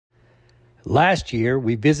Last year,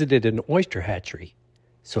 we visited an oyster hatchery.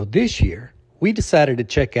 So this year, we decided to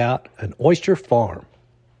check out an oyster farm.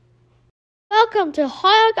 Welcome to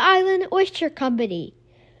Hog Island Oyster Company.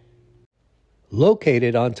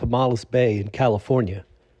 Located on Tomales Bay in California,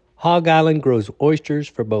 Hog Island grows oysters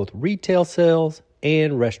for both retail sales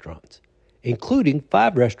and restaurants, including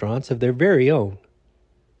 5 restaurants of their very own.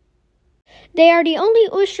 They are the only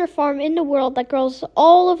oyster farm in the world that grows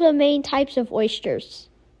all of the main types of oysters.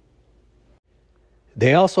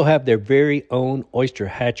 They also have their very own oyster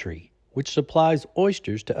hatchery, which supplies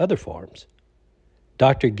oysters to other farms.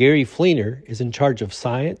 Dr. Gary Fleener is in charge of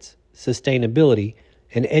science, sustainability,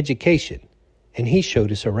 and education, and he showed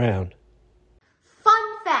us around.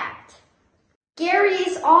 Fun fact: Gary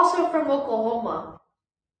is also from Oklahoma.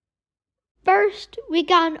 First, we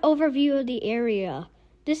got an overview of the area.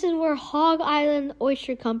 This is where Hog Island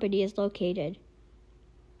Oyster Company is located.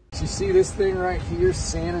 You see this thing right here,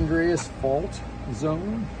 San Andreas Fault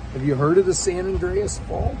Zone? Have you heard of the San Andreas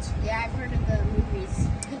Fault? Yeah, I've heard of the movies.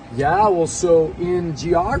 Yeah, well, so in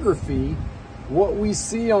geography, what we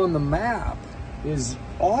see on the map is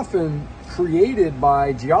often created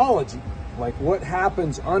by geology, like what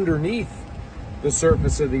happens underneath the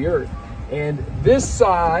surface of the earth. And this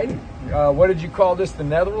side, what did you call this, the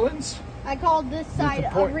Netherlands? I called this side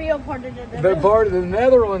a real part of the Netherlands. The part of the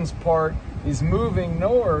Netherlands part is moving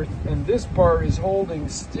north, and this part is holding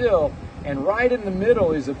still. And right in the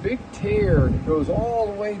middle is a big tear that goes all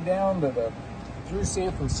the way down to through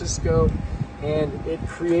San Francisco, and it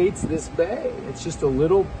creates this bay. It's just a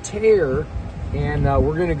little tear, and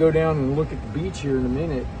we're going to go down and look at the beach here in a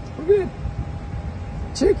minute. We're good.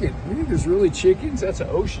 Chicken. You think there's really chickens? That's an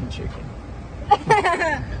ocean chicken.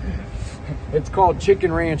 It's called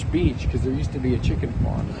Chicken Ranch Beach because there used to be a chicken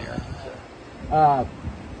farm there.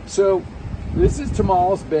 So this is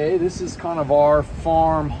Tomales Bay. This is kind of our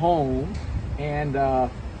farm home, and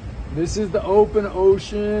this is the open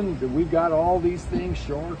ocean. We've got all these things,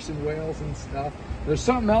 sharks and whales and stuff. There's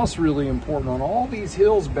something else really important on all these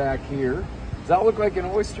hills back here. Does that look like an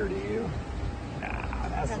oyster to you? Nah,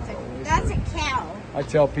 that's not an oyster. That's a cow. I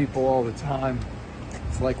tell people all the time,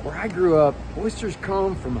 it's like where I grew up, oysters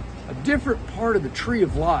come from a different part of the tree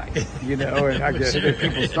of life, you know, and I guess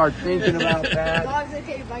people start thinking about that. Dog's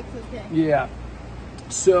okay, bike's okay. Yeah.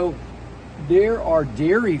 So there are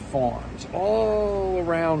dairy farms all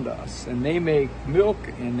around us, and they make milk,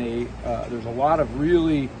 and there's a lot of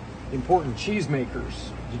really important cheese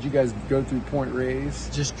makers. Did you guys go through Point Reyes?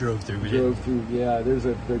 Just drove through. Yeah.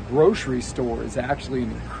 The grocery store is actually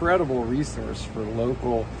an incredible resource for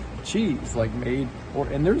local cheese, like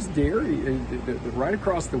and there's dairy right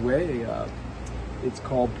across the way. It's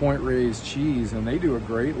called Point Reyes Cheese, and they do a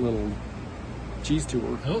great little cheese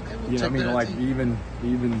tour. Okay, we'll check that out like too.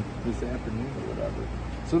 even this afternoon or whatever.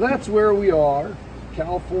 So that's where we are: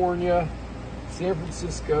 California, San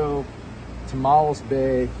Francisco, Tomales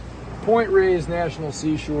Bay, Point Reyes National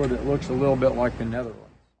Seashore that looks a little bit like the Netherlands.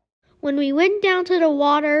 When we went down to the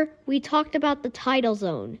water, we talked about the tidal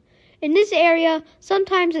zone. In this area,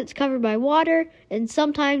 sometimes it's covered by water and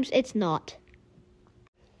sometimes it's not.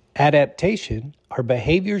 Adaptation are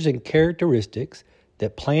behaviors and characteristics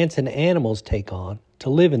that plants and animals take on to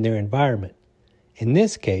live in their environment. In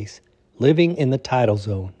this case, living in the tidal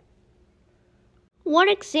zone. One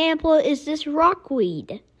example is this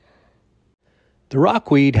rockweed. The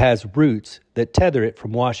rockweed has roots that tether it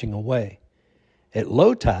from washing away. At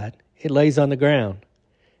low tide, it lays on the ground.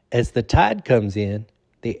 As the tide comes in,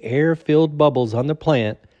 the air-filled bubbles on the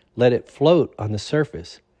plant let it float on the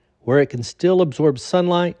surface, where it can still absorb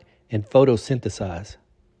sunlight and photosynthesize.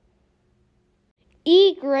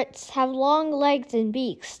 Egrets have long legs and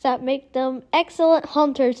beaks that make them excellent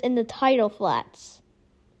hunters in the tidal flats.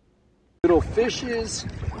 Little fishes,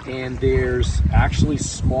 and there's actually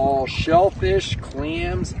small shellfish,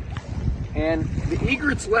 clams, and the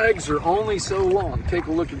egret's legs are only so long. Take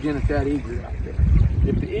a look again at that egret out there.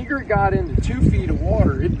 If the egret got into 2 feet of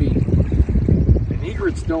water, and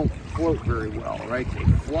egrets don't float very well, right? They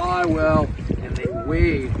fly well and they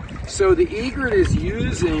wade. So the egret is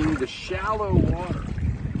using the shallow water.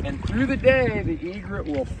 And through the day, the egret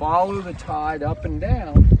will follow the tide up and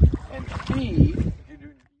down and feed.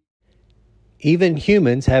 Even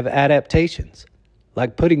humans have adaptations,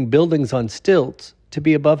 like putting buildings on stilts to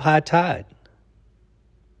be above high tide.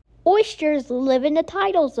 Oysters live in the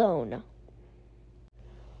tidal zone.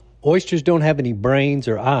 Oysters don't have any brains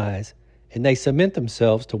or eyes, and they cement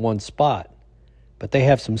themselves to one spot, but they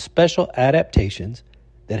have some special adaptations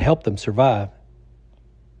that help them survive.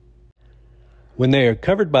 When they are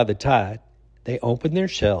covered by the tide, they open their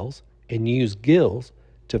shells and use gills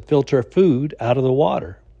to filter food out of the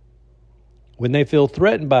water. When they feel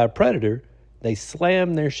threatened by a predator, they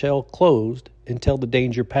slam their shell closed until the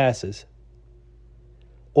danger passes.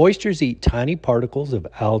 Oysters eat tiny particles of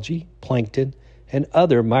algae, plankton, and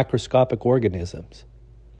other microscopic organisms.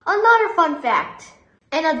 Another fun fact.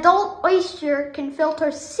 An adult oyster can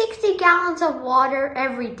filter 60 gallons of water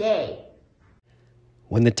every day.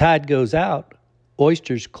 When the tide goes out,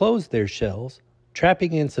 oysters close their shells,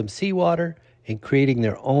 trapping in some seawater and creating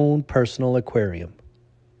their own personal aquarium.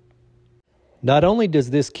 Not only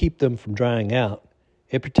does this keep them from drying out,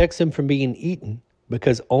 it protects them from being eaten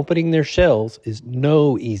because opening their shells is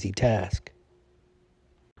no easy task.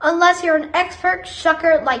 Unless you're an expert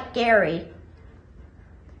shucker like Gary.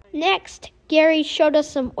 Next, Gary showed us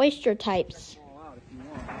some oyster types.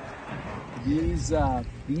 These are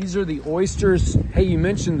the oysters. Hey, you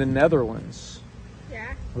mentioned the Netherlands.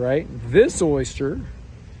 Yeah. Right? This oyster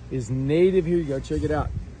is native. Here you go, check it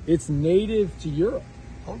out. It's native to Europe.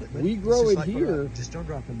 Hold it, we grow it here, just don't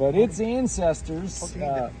drop it. but its ancestors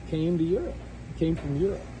came to Europe, came from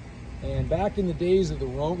Europe. And back in the days of the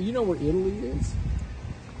Rome, you know where Italy is?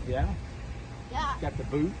 Yeah? Yeah. Got the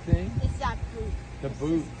boot thing? It's that boot. The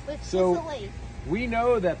boot. With So Sicily. we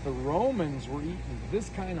know that the Romans were eating this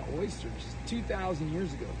kind of oysters 2,000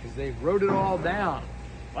 years ago because they wrote it all down.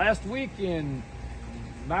 Last weekend,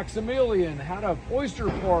 Maximilian had an oyster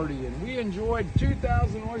party and we enjoyed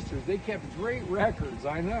 2,000 oysters. They kept great records,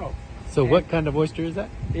 I know. So what kind of oyster is that?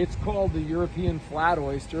 It's called the European flat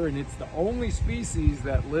oyster, and it's the only species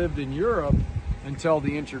that lived in Europe until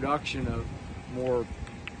the introduction of more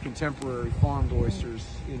contemporary farmed oysters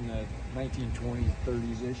in the 1920s,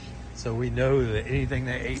 30s-ish. So we know that anything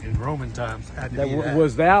they ate in Roman times had to be that.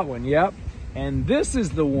 Was that one, yep. And this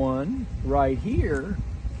is the one right here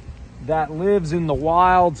that lives in the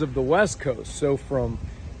wilds of the West Coast. So from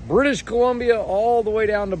British Columbia all the way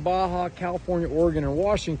down to Baja, California, Oregon, and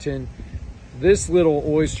Washington, this little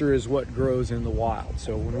oyster is what grows in the wild.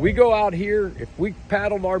 So when we go out here, if we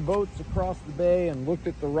paddled our boats across the bay and looked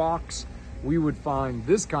at the rocks, we would find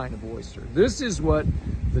this kind of oyster. This is what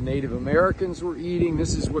the Native Americans were eating.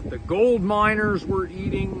 This is what the gold miners were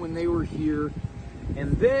eating when they were here.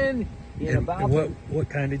 And then what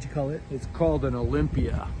kind did you call it? it's called an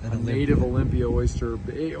Olympia, An a Olympia. native Olympia oyster,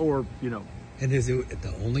 or, you know, And is it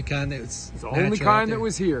the only kind that's it's the only kind that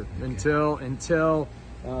was here until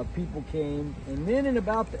people came. And then in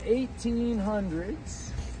about the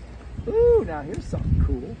 1800s, ooh, now here's something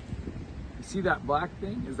cool. You see that black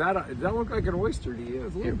thing? Does that look like an oyster to you?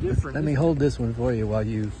 It's a little different. Let me hold this one for you while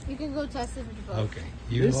you... You can go test it with the boat.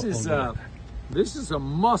 Okay. This is a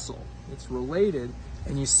mussel. It's related.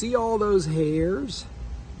 And you see all those hairs?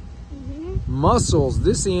 Mussels,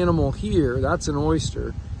 this animal here, that's an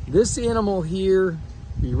oyster. This animal here,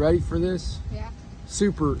 are you ready for this? Yeah.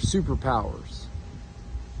 Superpowers.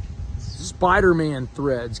 Spider-Man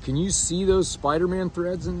threads. Can you see those Spider-Man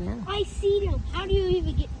threads in there? I see them. How do you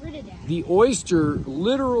even get rid of that? The oyster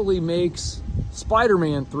literally makes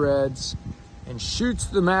Spider-Man threads and shoots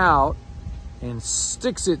them out and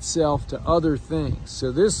sticks itself to other things.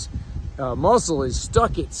 So this mussel has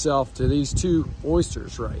stuck itself to these two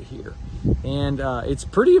oysters right here. And it's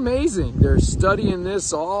pretty amazing. They're studying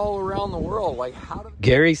this all around the world. Like, how do...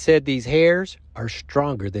 Gary said these hairs are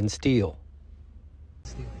stronger than steel.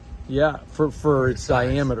 Yeah, for its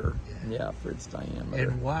diameter. Yeah, for its diameter.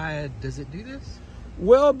 And why does it do this?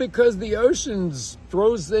 Well, because the oceans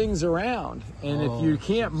throws things around. And if you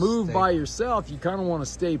can't move by yourself, you kind of want to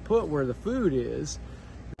stay put where the food is.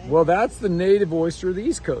 Well, that's the native oyster of the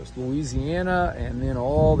East Coast, Louisiana, and then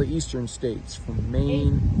all the eastern states from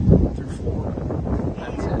Maine through Florida.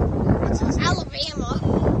 That's it.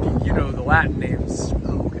 Alabama. You know, the Latin name's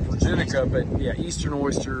Virginica, but yeah, eastern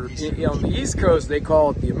oyster. On the East Coast, they call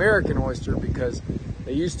it the American oyster because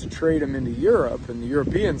they used to trade them into Europe, and the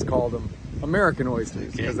Europeans called them American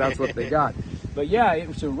oysters because that's what they got. But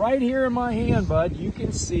yeah, so right here in my hand, bud, you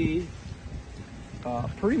can see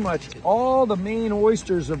pretty much all the main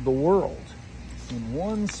oysters of the world in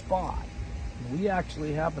one spot. We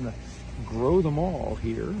actually happen to grow them all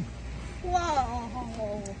here.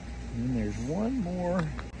 Whoa. And there's one more.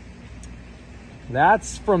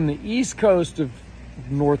 That's from the east coast of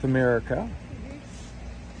North America.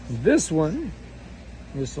 This one,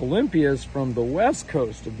 this Olympia, is from the west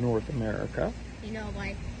coast of North America. You know,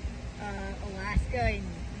 like Alaska and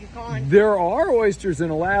Yukon. There are oysters in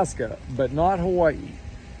Alaska, but not Hawaii.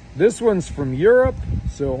 This one's from Europe,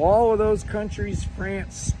 so all of those countries,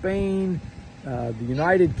 France, Spain, the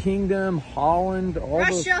United Kingdom, Holland, all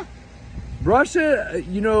Russia. those. Russia,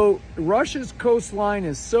 you know, Russia's coastline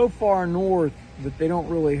is so far north that they don't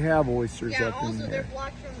really have oysters Yeah, up in also there. they're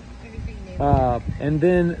blocked from anything native. And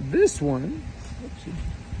then this one,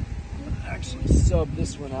 actually sub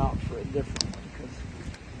this one out for a different one, because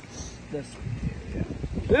this one here, yeah.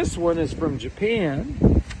 This one is from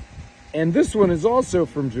Japan, and this one is also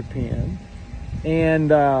from Japan,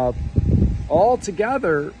 and all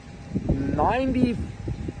together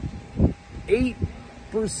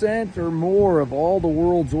 98% or more of all the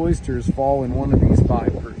world's oysters fall in one of these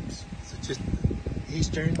 5 groups. So just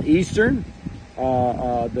Eastern? Eastern,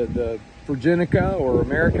 the Virginica or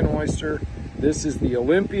American oyster. This is the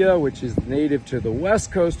Olympia, which is native to the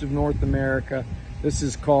west coast of North America. This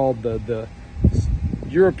is called the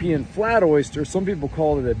European flat oyster. Some people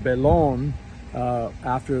call it a Bellon,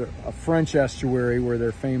 after a French estuary where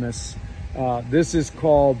they're famous. This is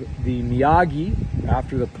called the Miyagi,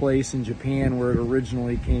 after the place in Japan where it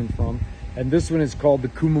originally came from. And this one is called the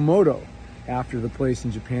Kumamoto, after the place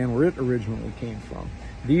in Japan where it originally came from.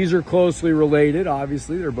 These are closely related,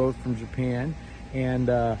 obviously. They're both from Japan, and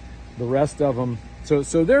the rest of them.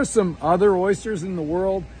 So there's some other oysters in the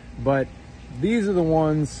world, but these are the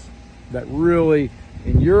ones that really,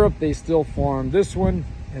 in Europe, they still farm this one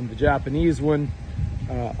and the Japanese one.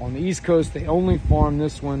 On the East Coast, they only farm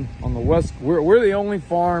this one. On the West, we're the only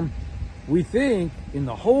farm, we think, in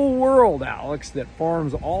the whole world, Alex, that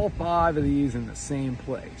farms all 5 of these in the same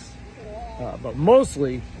place. But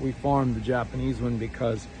mostly, we farm the Japanese one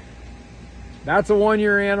because that's a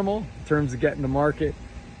 1-year animal in terms of getting to market.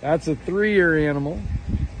 That's a 3-year animal.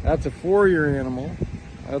 That's a 4-year animal.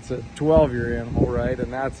 That's a 12-year animal, right?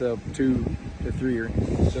 And that's a 2 to 3-year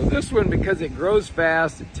animal. So this one, because it grows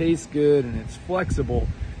fast, it tastes good, and it's flexible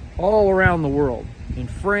all around the world. In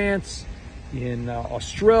France, in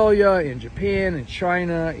Australia, in Japan, in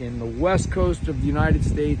China, in the west coast of the United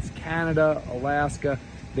States, Canada, Alaska,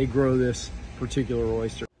 they grow this particular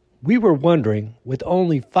oyster. We were wondering, with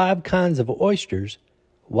only 5 kinds of oysters,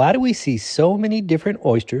 why do we see so many different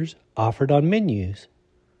oysters offered on menus?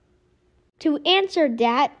 To answer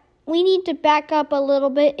that, we need to back up a little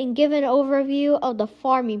bit and give an overview of the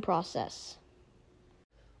farming process.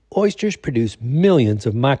 Oysters produce millions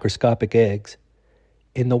of microscopic eggs.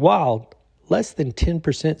 In the wild, less than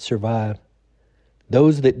 10% survive.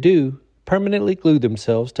 Those that do permanently glue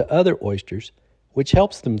themselves to other oysters, which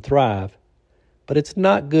helps them thrive, but it's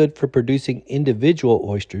not good for producing individual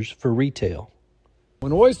oysters for retail.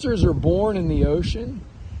 When oysters are born in the ocean,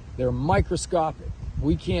 they're microscopic.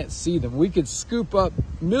 We can't see them. We could scoop up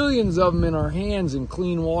millions of them in our hands in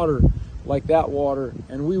clean water like that water,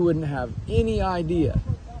 and we wouldn't have any idea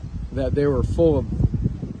that they were full of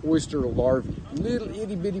oyster larvae, little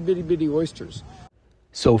itty bitty oysters.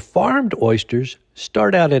 So farmed oysters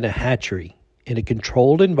start out in a hatchery in a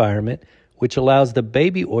controlled environment, which allows the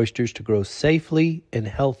baby oysters to grow safely and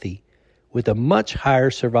healthy with a much higher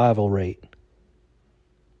survival rate.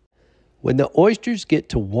 When the oysters get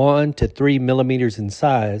to 1 to 3 millimeters in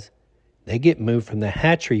size, they get moved from the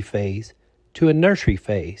hatchery phase to a nursery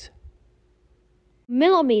phase.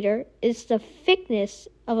 Millimeter is the thickness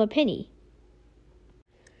of a penny.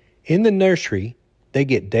 In the nursery, they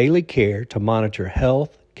get daily care to monitor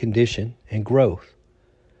health, condition, and growth.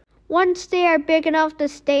 Once they are big enough to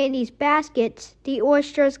stay in these baskets, the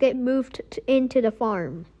oysters get moved into the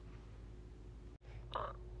farm.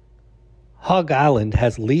 Hog Island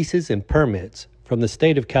has leases and permits from the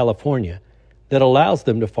state of California that allows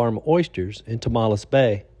them to farm oysters in Tomales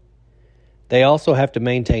Bay. They also have to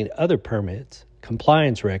maintain other permits,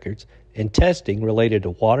 compliance records, and testing related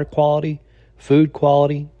to water quality, food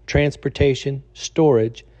quality, transportation,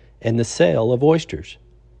 storage, and the sale of oysters.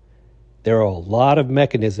 There are a lot of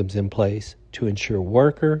mechanisms in place to ensure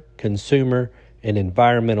worker, consumer, and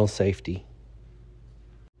environmental safety.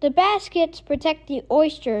 The baskets protect the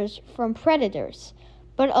oysters from predators,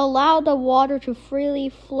 but allow the water to freely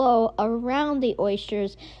flow around the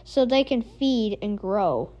oysters so they can feed and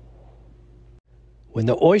grow. When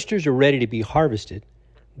the oysters are ready to be harvested,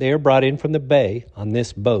 they are brought in from the bay on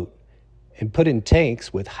this boat and put in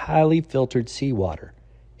tanks with highly filtered seawater,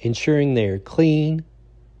 ensuring they are clean,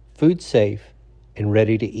 food safe, and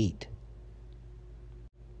ready to eat.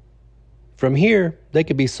 From here, they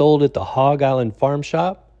could be sold at the Hog Island Farm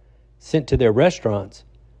Shop, sent to their restaurants,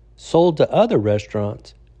 sold to other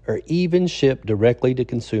restaurants, or even shipped directly to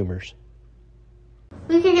consumers.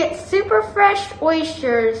 We can get super fresh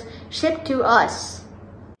oysters shipped to us,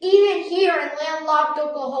 even here in landlocked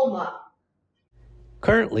Oklahoma.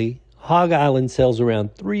 Currently, Hog Island sells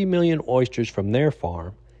around 3 million oysters from their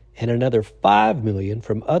farm and another 5 million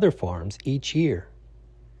from other farms each year.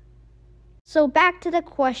 So back to the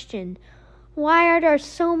question, why are there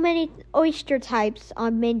so many oyster types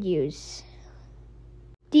on menus?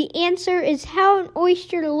 The answer is how an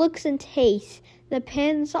oyster looks and tastes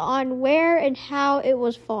depends on where and how it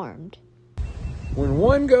was farmed. When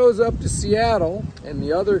one goes up to Seattle and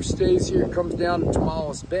the other stays here, comes down to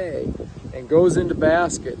Tomales Bay and goes into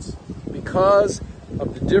baskets, because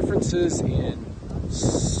of the differences in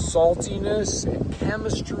saltiness and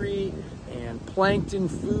chemistry and plankton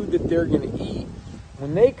food that they're going to eat,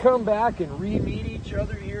 when they come back and re-meet each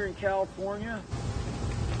other here in California,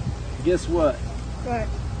 guess what? What?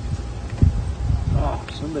 Oh,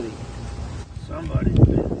 somebody's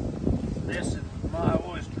been missing my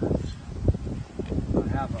oysters. I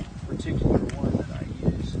have a particular one that I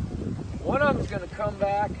use. One of them's going to come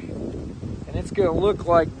back and it's going to look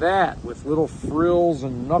like that with little frills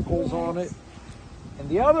and knuckles on it. And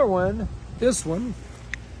the other one, this one,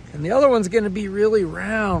 and the other one's going to be really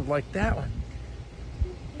round like that one.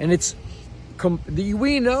 And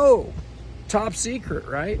we know, top secret,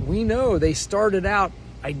 right? We know they started out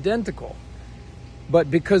identical. But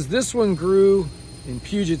because this one grew in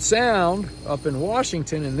Puget Sound up in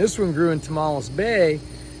Washington, and this one grew in Tomales Bay,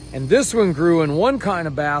 and this one grew in one kind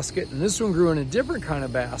of basket, and this one grew in a different kind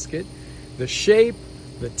of basket, the shape,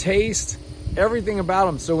 the taste, everything about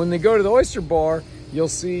them. So when they go to the oyster bar, you'll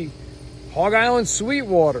see Hog Island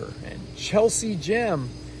Sweetwater and Chelsea Gem,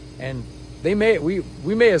 and we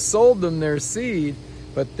may have sold them their seed,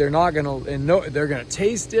 but they're not gonna, and no, they're gonna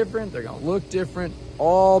taste different, they're gonna look different,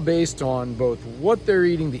 all based on both what they're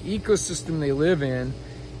eating, the ecosystem they live in,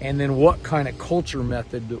 and then what kind of culture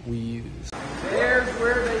method that we use. There's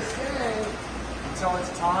where they stay until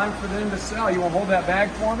it's time for them to sell. You wanna hold that bag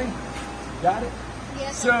for me? Got it?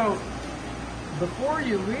 Yes. So, before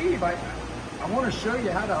you leave, I wanna show you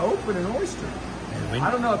how to open an oyster. I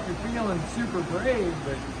don't know if you're feeling super brave,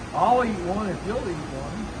 but I'll eat one if you'll eat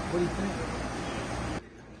one. What do you think?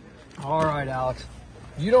 All right, Alex.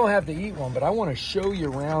 You don't have to eat one, but I want to show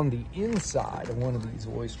you around the inside of one of these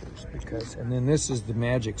oysters, and then this is the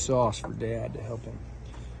magic sauce for Dad to help him.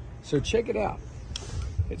 So check it out.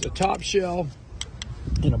 It's a top shell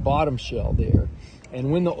and a bottom shell there.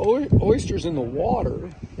 And when the oyster's in the water,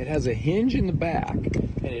 it has a hinge in the back,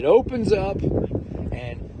 and it opens up,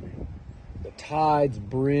 and the tides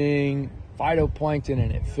bring phytoplankton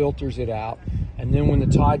and it filters it out. And then when the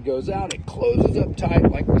tide goes out, it closes up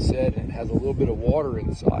tight, like we said, and it has a little bit of water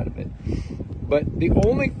inside of it. But the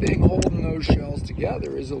only thing holding those shells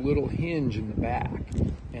together is a little hinge in the back.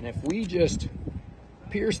 And if we just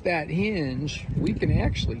pierce that hinge, we can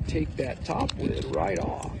actually take that top lid right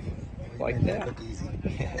off, like that.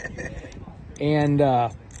 And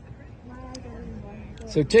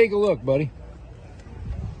so take a look, buddy.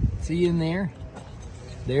 See in there?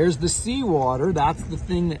 There's the seawater. That's the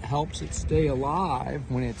thing that helps it stay alive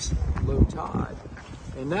when it's low tide.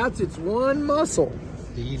 And that's its one muscle.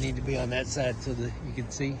 Do you need to be on that side so that you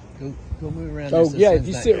can see? Go move around. Oh, yeah, if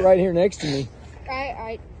you sit right here next to me.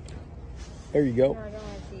 Right. There you go. No, I don't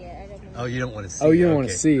want to see it. Oh, you don't want to see it? Oh, you don't want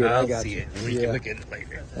to see it. I'll I got see you. it. We can look at it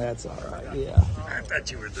later. That's all right, yeah. I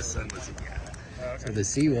thought you were the sun was for the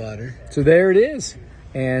seawater. So there it is.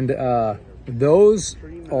 And those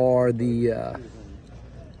are the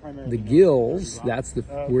gills. That's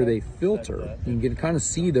where they filter. You can kind of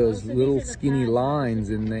see those little skinny lines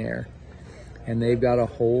in there. And they've got a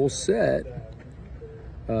whole set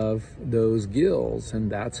of those gills,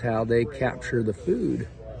 and that's how they capture the food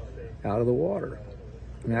out of the water.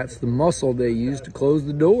 And that's the muscle they use to close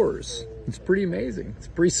the doors. It's pretty amazing. It's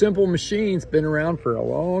a pretty simple machine. It's been around for a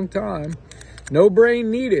long time. No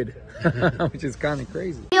brain needed, which is kind of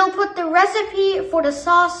crazy. We'll put the recipe for the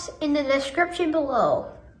sauce in the description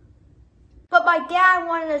below. But my dad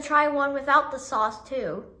wanted to try one without the sauce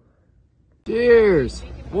too. Cheers!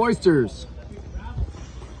 Oysters!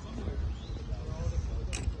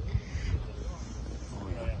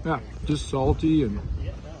 Yeah, just salty and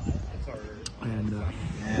yeah,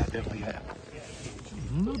 definitely.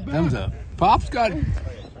 not bad. Thumbs up. Pop's got it.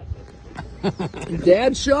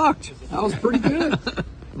 Dad's shocked. That was pretty good.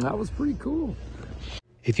 That was pretty cool.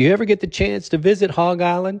 If you ever get the chance to visit Hog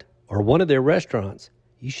Island or one of their restaurants,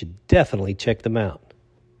 you should definitely check them out.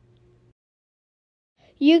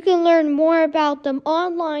 You can learn more about them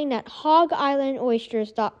online at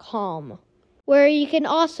hogislandoysters.com, where you can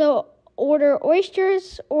also order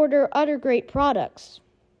oysters, order other great products.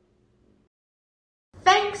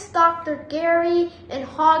 Thanks, Dr. Gary and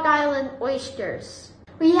Hog Island Oysters.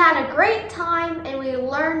 We had a great time and we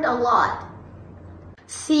learned a lot.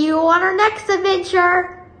 See you on our next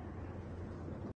adventure.